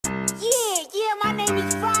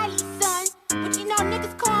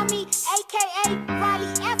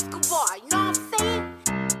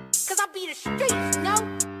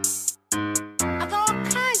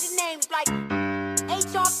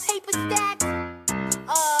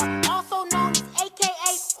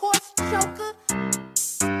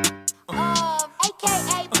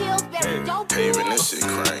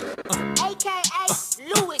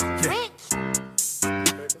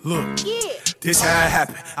This how it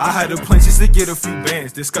happened. I had a plan just to get a few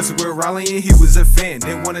bands. Discussing with Riley and he was a fan.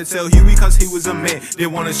 Didn't wanna tell Huey cause he was a man.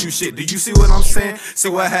 Didn't wanna shoot shit. Do you see what I'm saying? See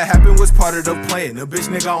what had happened was part of the plan. The bitch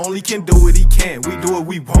nigga only can do what he can. We do what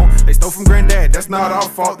we want. They stole from granddad. That's not our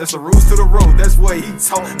fault. That's the rules to the road. That's what he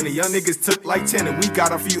taught. And the young niggas took like 10 and we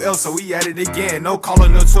got a few L's, so we at it again. No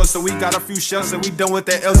calling, no choice, so we got a few shells and we done with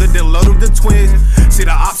the L's and then load up the twins. See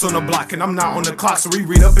the ops on the block and I'm not on the clock, so we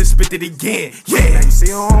read up and spit it again. Yeah, you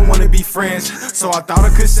see I don't wanna be friends, so I thought I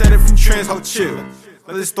could set a few trends. Ho, chill,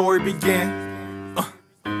 let the story begin.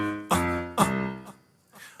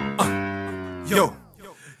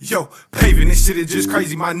 Yo, paving this shit is just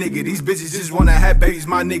crazy, my nigga. These bitches just wanna have babies,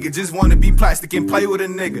 my nigga. Just wanna be plastic and play with a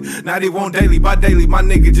nigga. Now they want daily by daily, my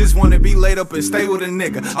nigga. Just wanna be laid up and stay with a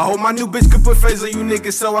nigga. I hope my new bitch could put face on you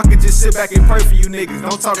niggas, so I could just sit back and pray for you niggas.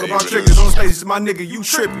 Don't talk about triggers on stages, my nigga. You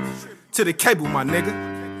tripping to the cable, my nigga.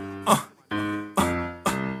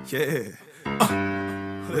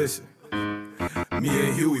 Listen. Me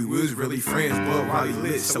and Huey, we was really friends, but Riley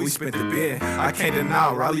lit, so we spent the bin. I can't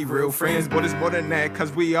deny Riley real friends, but it's more than that,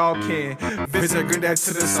 cause we all can. Visit granddad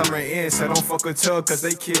to the summer end, so don't fuck a tug, cause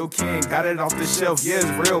they kill King. Got it off the shelf, yeah,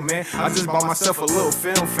 it's real, man. I just bought myself a little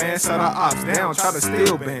film fan, shut our ops down, try to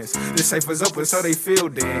steal bands. The safe is open, so they feel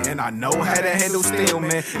dead, and I know how to handle steel,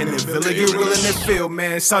 man. And the villa get real in the field,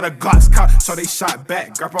 man. Saw the Glocks caught, so they shot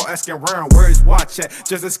back. Grandpa asking around, where his watch at?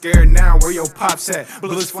 Just as scared now, where your pops at?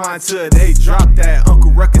 Bullets flying till they drop that.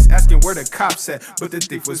 Uncle Ruckus asking where the cops at, but the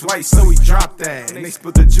thief was white, so he dropped that. And they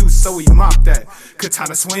spilled the juice, so he mopped that.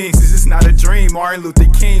 Katana swings, this is not a dream. Martin Luther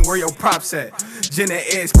King, where your props at? Jen and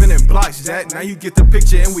Ed spinning blocks, Jack. Now you get the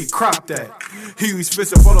picture and we crop that. Huey's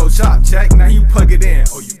fist a Photoshop, Jack. Now you plug it in.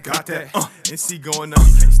 Oh, you got that? NC going up,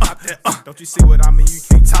 you can't stop that. Don't you see what I mean? You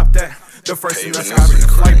can't top that. The first semester I bring the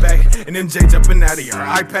flight back, and MJ jumping out of your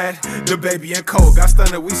iPad. The baby and Cole got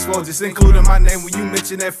stunned and we swole, just including my name when you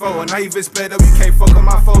mention that foe. And I even sped up, you can't fuck with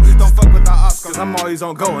my foe. Don't fuck with the ops, cause I'm always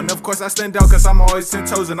on go. And of course I stand out, cause I'm always 10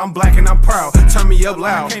 toes. And I'm black and I'm proud, turn me up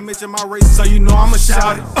loud. Can't mention my race, so you know I'ma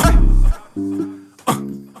shout it.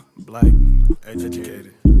 Black,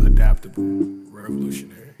 educated, adaptable,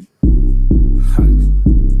 revolutionary.